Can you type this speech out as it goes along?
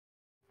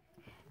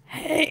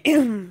Hey,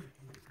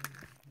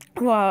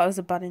 well, it was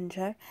a bad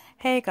intro.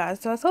 Hey guys,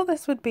 so I thought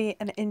this would be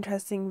an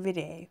interesting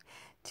video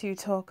to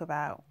talk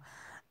about,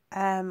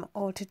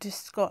 or to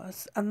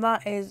discuss, and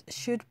that is,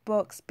 should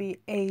books be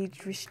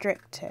age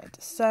restricted?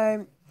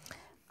 So,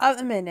 at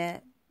the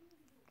minute,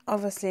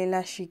 obviously,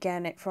 unless you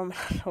get it from an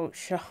adult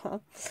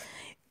shop,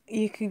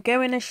 you can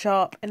go in a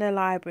shop, in a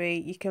library,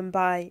 you can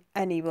buy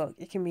any book.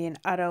 It can be an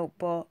adult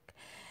book,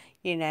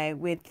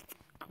 with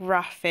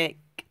graphic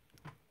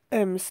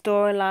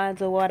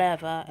storylines or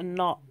whatever, and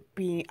not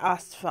be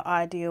asked for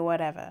ID or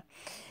whatever.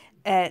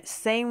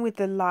 Same with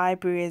the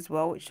library as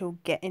well, which we'll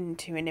get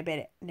into in a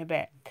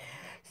bit.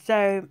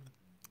 So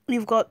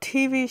you've got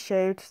TV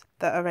shows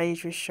that are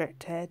age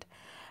restricted.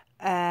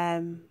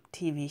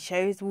 TV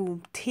show,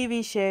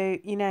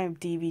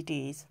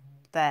 DVDs.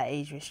 They're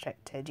age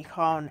restricted. You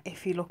can't,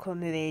 if you look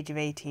under the age of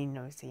 18,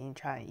 obviously, and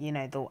try,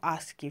 they'll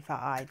ask you for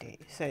ID.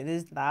 So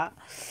there's that.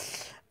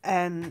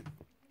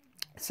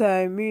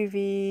 So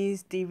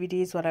movies,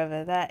 DVDs,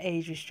 whatever, they're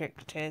age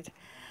restricted.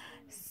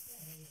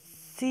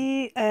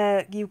 See,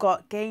 you've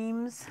got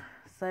games,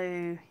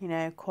 so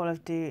Call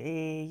of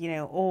Duty,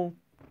 all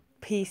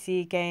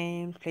PC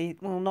games.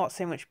 Well, not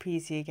so much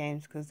PC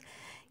games because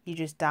you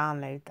just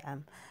download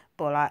them,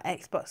 but like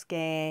Xbox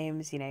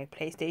games,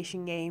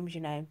 PlayStation games,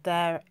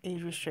 they're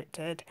age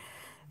restricted.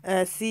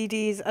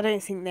 CDs, I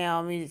don't think they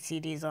are.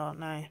 Music CDs aren't.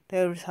 No,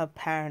 they'll just have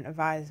parent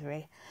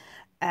advisory.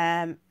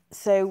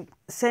 So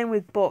same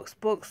with books.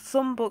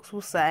 Some books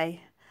will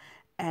say,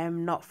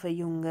 not for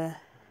younger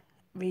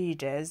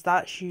readers.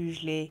 That's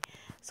usually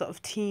sort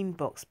of teen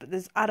books, but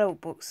there's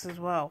adult books as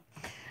well.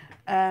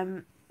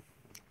 Now,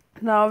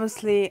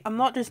 obviously, I'm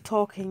not just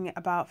talking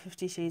about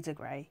 50 Shades of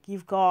Grey.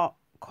 You've got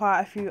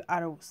quite a few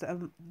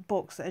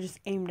books that are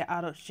just aimed at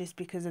adults just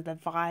because of the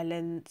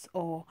violence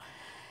or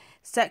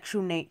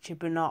sexual nature,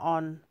 but not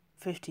on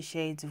 50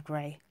 Shades of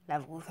Grey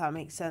level, if that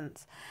makes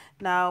sense.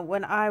 Now,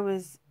 when I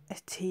was a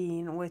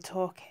teen, we're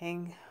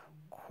talking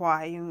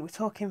quite young, we're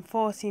talking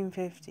 14,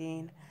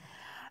 15.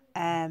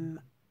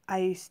 I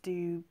used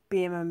to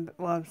be a member,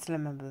 well, I'm still a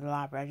member of the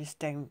library, I just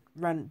don't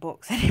rent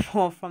books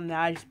anymore from there,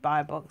 I just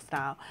buy books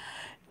now.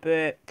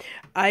 But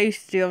I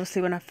used to,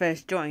 obviously, when I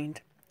first joined,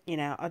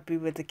 I'd be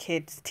with the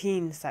kids'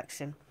 teen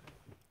section.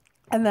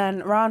 And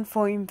then around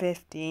 14,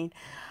 15,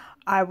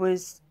 I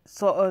was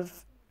sort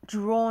of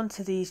drawn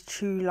to these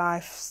true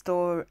life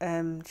stories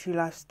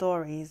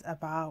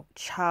about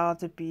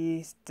child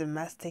abuse,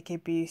 domestic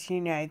abuse,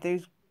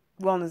 those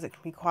ones that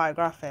can be quite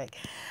graphic.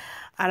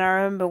 And I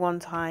remember one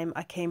time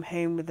I came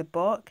home with a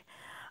book,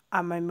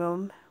 and my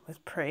mum was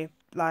pretty,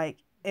 like,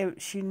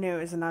 she knew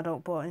it was an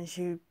adult book, and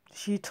she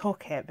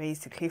took it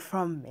basically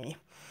from me.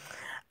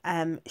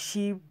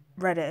 She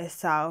read it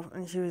herself,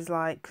 and she was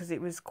like, because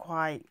it was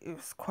quite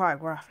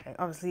graphic.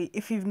 Obviously,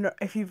 if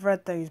you've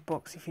read those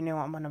books, if you know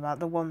what I'm on about,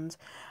 the ones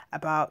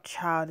about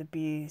child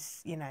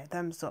abuse,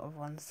 them sort of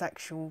ones,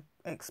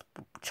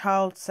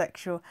 child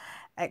sexual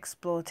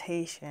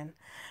exploitation.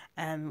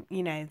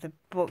 The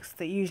books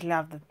that usually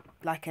have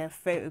like a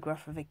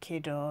photograph of a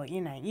kid, or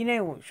you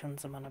know which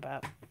ones I'm on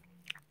about.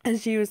 And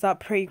she was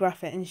like pretty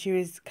graphic, and she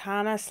was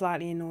kind of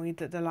slightly annoyed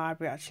that the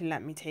library actually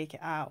let me take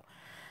it out.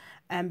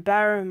 And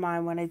bear in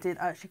mind, when I did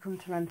actually come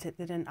to rent it,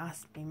 they didn't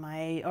ask me my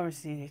age.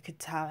 Obviously, they could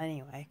tell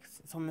anyway because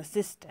it's on the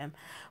system.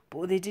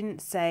 But they didn't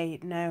say,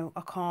 no,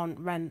 I can't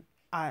rent.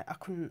 I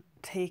couldn't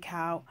take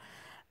out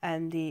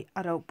the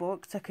adult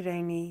books. I could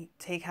only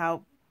take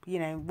out,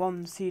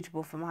 one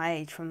suitable for my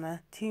age from the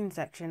teen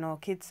section or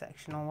kids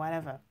section or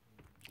whatever.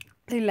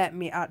 They let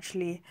me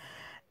actually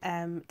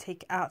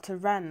take it out to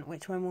rent,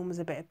 which my mum was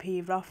a bit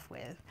peeved off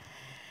with.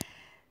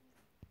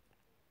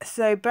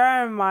 So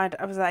bear in mind,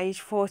 I was at age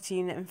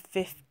 14 and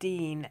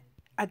 15.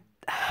 I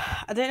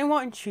don't know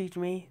what intrigued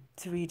me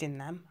to reading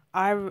them.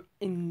 I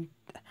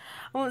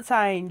won't say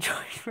I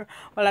enjoyed.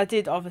 Well, I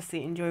did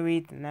obviously enjoy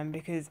reading them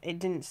because it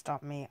didn't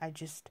stop me.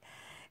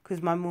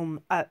 Because my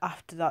mum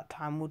after that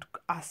time would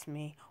ask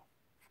me,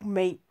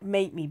 make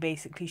me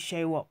basically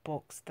show what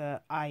books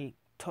that I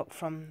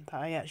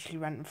actually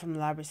rented from the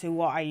library. So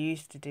what I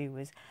used to do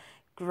was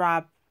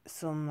grab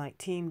some like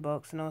teen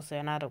books and also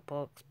an adult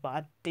books, but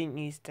I didn't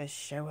used to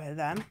show her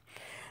them.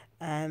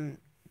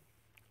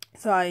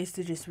 So I used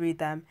to just read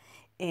them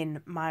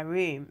in my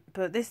room.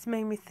 But this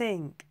made me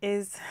think: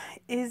 is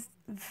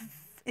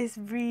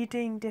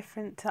reading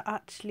different to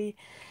actually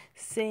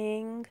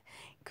seeing?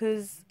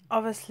 Because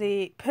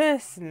obviously,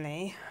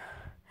 personally,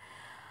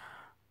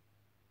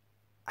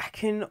 I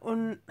can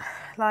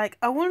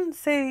I wouldn't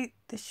say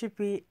this should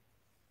be.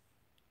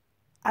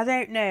 I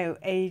don't know,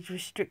 age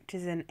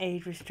restricted and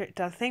age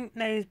restricted. I think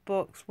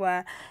books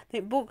where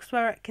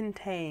it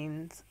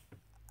contains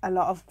a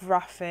lot of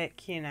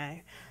graphic,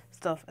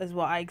 stuff as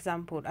what I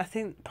exampled, I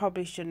think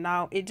probably should.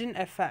 Now, it didn't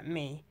affect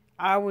me.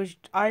 I was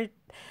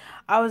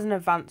an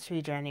advanced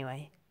reader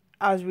anyway.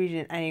 I was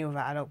reading any other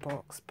adult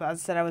books, but as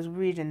I said, I was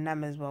reading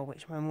them as well,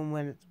 which my mum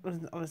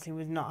was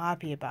not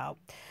happy about,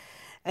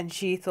 and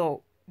she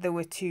thought they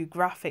were too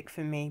graphic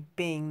for me,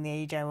 being the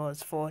age I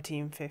was,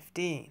 14,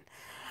 15.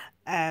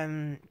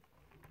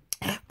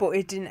 But but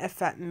it didn't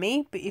affect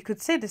me. But you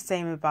could say the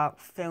same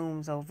about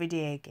films or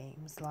video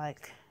games.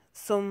 Like,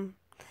 some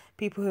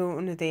people who are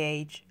under the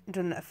age, it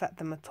doesn't affect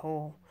them at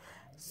all.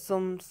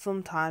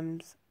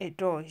 Sometimes it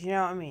does, you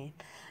know what I mean?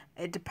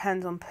 It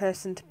depends on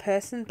person to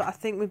person, but I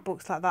think with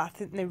books like that, I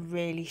think they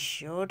really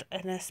should,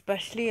 and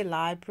especially a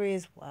library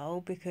as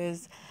well,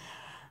 because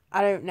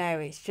I don't know,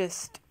 it's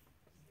just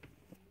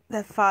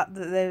the fact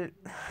that they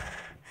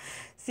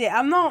see,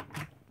 I'm not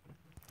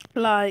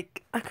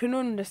like, I can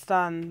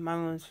understand my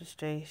mum's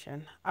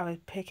frustration. I was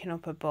picking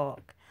up a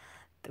book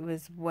that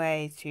was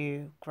way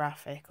too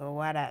graphic or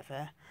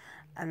whatever,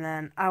 and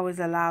then I was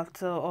allowed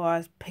to, or I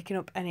was picking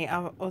up any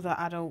other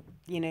adult,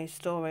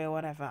 story or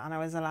whatever, and I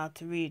was allowed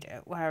to read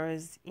it,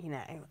 whereas,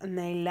 and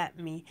they let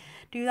me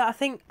do that. I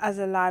think as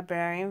a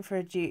librarian, for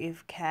a duty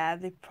of care,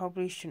 they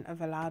probably shouldn't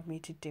have allowed me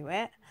to do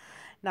it.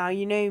 Now,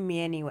 you know me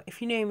anyway.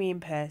 If you know me in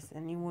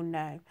person, you will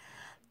know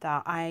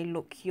that I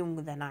look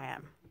younger than I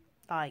am.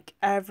 Like,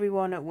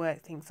 everyone at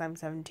work thinks I'm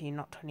 17,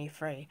 not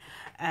 23.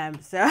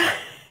 So,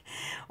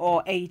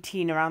 or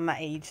 18, around that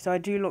age. So I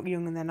do look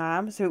younger than I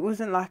am. So it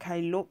wasn't like I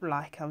looked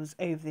like I was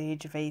over the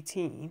age of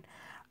 18.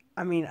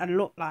 I mean, I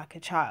looked like a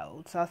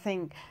child. So I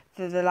think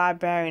for the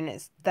librarian,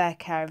 it's their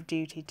care of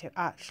duty to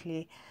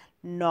actually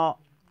not,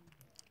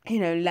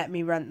 let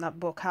me rent that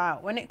book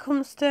out. When it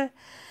comes to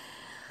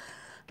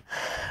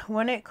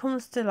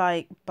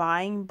like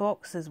buying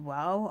books as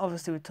well,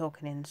 obviously we're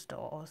talking in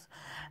stores.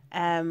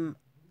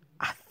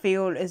 I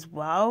feel as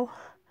well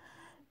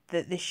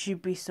that there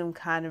should be some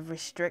kind of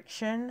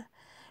restriction,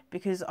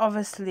 because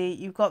obviously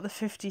you've got the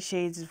 50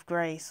 Shades of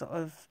Grey sort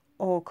of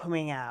all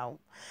coming out,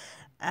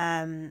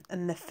 and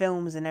the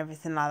films and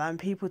everything like that, and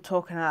people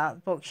talking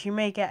about books. You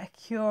may get a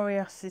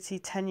curiosity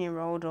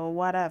 10-year-old or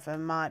whatever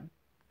might,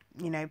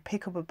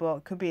 pick up a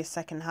book. Could be a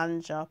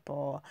second-hand shop,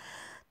 or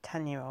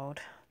 10-year-old.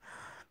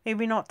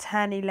 Maybe not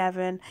 10,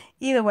 11.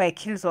 Either way,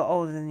 kids are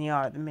older than you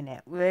are at the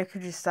minute. They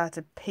could just start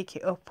to pick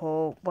it up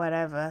or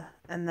whatever.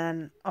 And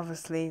then,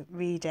 obviously,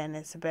 reading,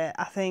 it's a bit,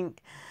 I think,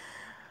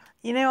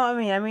 you know what I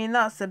mean? I mean,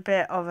 that's a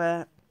bit of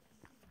a,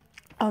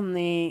 on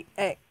the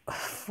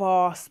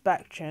far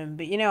spectrum.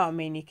 But you know what I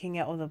mean? You can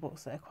get other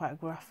books that are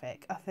quite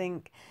graphic. I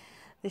think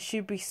there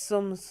should be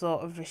some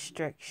sort of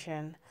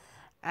restriction.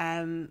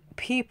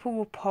 People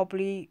will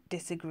probably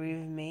disagree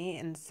with me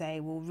and say,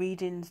 well,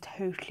 reading's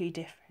totally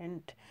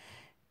different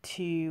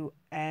to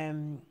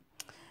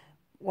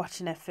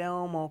watching a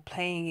film or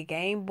playing a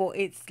game, but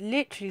it's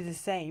literally the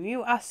same.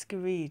 You ask a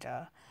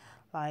reader,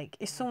 like,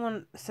 if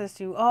someone says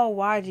to you, oh,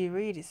 why do you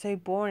read? It's so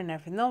boring and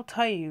everything, they'll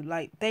tell you,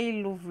 like,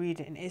 they love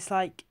reading. It's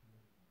like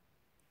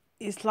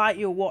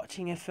you're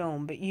watching a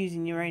film but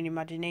using your own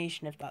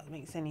imagination, if that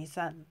makes any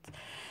sense.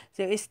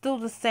 So it's still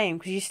the same,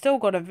 because you still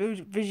got to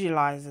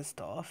visualize the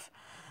stuff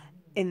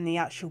in the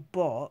actual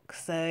book.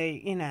 So,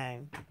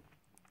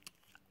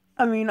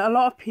 I mean, a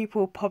lot of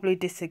people probably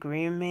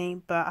disagree with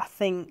me, but I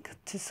think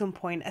to some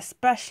point,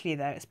 especially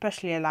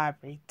a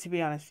library, to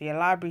be honest with you, a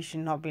library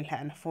should not be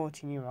letting a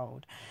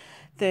 14-year-old,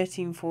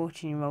 13,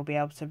 14-year-old be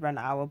able to rent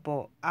out a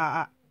book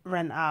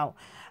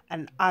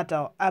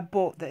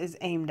that is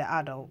aimed at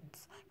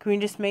adults. Can we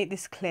just make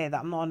this clear that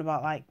I'm not on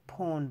about, like,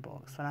 porn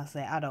books when I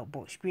say adult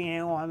books? You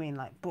know what I mean?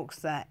 Like, books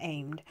that are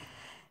aimed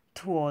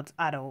towards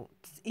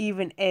adults.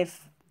 Even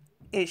if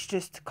it's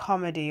just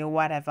comedy or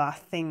whatever, I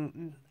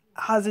think,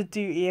 as a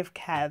duty of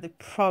care, they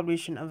probably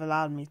shouldn't have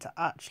allowed me to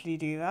actually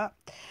do that.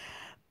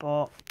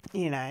 But,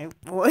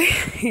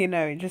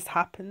 it just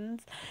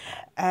happens.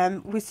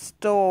 With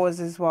stores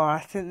as well, I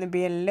think there'd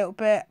be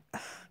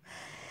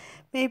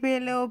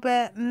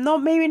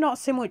maybe not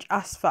so much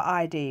ask for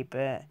ID,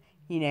 but,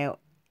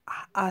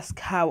 ask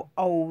how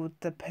old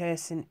the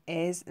person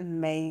is,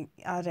 and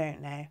I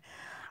don't know.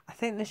 I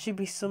think there should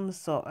be some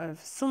sort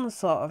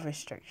of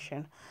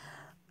restriction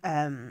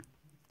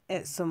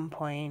at some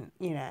point,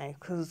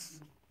 because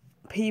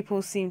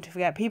people seem to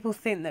forget. People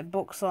think that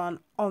books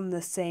aren't on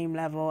the same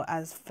level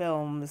as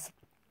films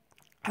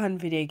and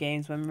video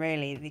games, when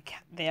really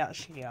they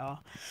actually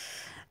are.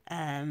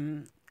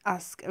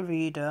 Ask a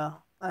reader.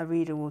 A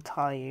reader will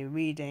tell you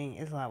reading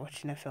is like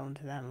watching a film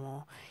to them,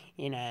 or,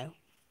 you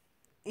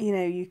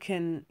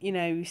can,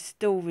 you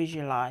still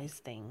visualize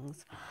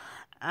things.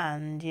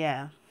 And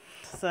yeah,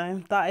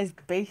 so that is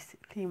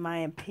basically my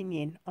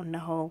opinion on the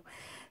whole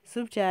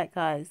subject,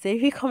 guys. So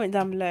if you comment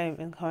down below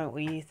and comment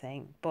what you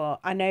think. But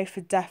I know for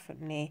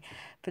definitely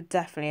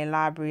a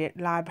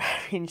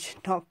librarian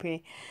should not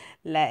be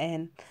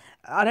letting,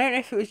 I don't know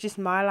if it was just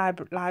my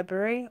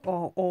library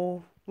or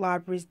all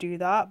libraries do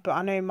that, but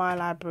I know my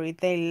library,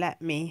 they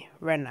let me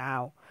rent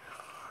out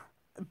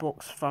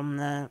books from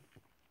that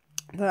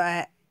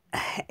are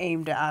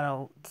aimed at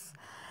adults.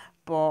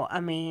 But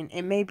I mean,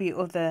 it may be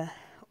other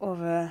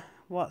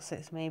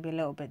Watsits maybe a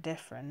little bit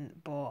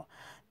different, but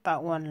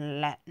that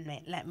one let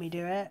me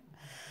do it,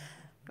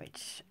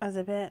 which was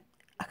I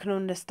can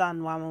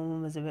understand why my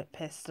mum was a bit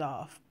pissed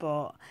off,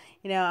 but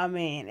you know what I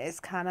mean, it's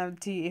kind of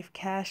duty of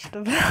care. Should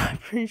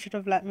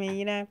have let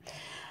me,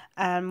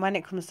 And when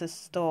it comes to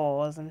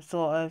stores, I'm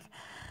sort of,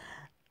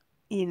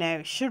 you know,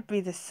 it should be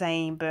the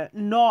same, but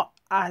not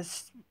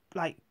as,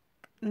 like,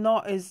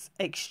 not as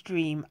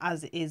extreme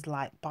as it is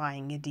like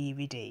buying a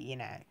DVD, you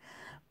know.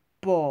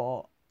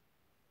 But,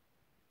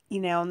 you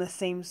know, on the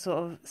same sort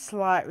of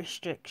slight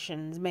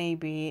restrictions,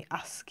 maybe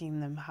asking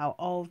them how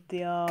old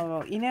they are,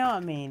 or, you know what I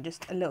mean?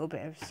 Just a little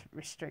bit of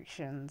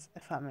restrictions,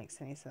 if that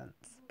makes any sense.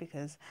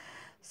 Because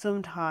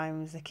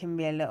sometimes it can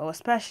be a little,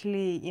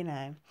 especially, you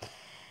know,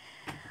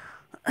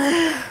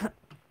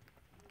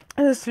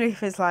 especially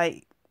if it's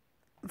like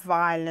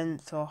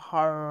violence or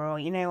horror, or,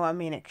 you know what I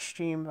mean?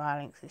 Extreme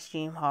violence,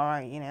 extreme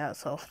horror, you know, that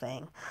sort of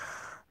thing.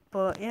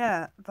 But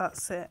yeah,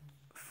 that's it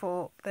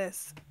for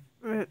this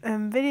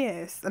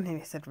videos. I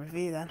nearly said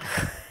review then.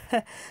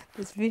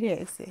 This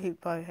video, so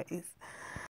boys.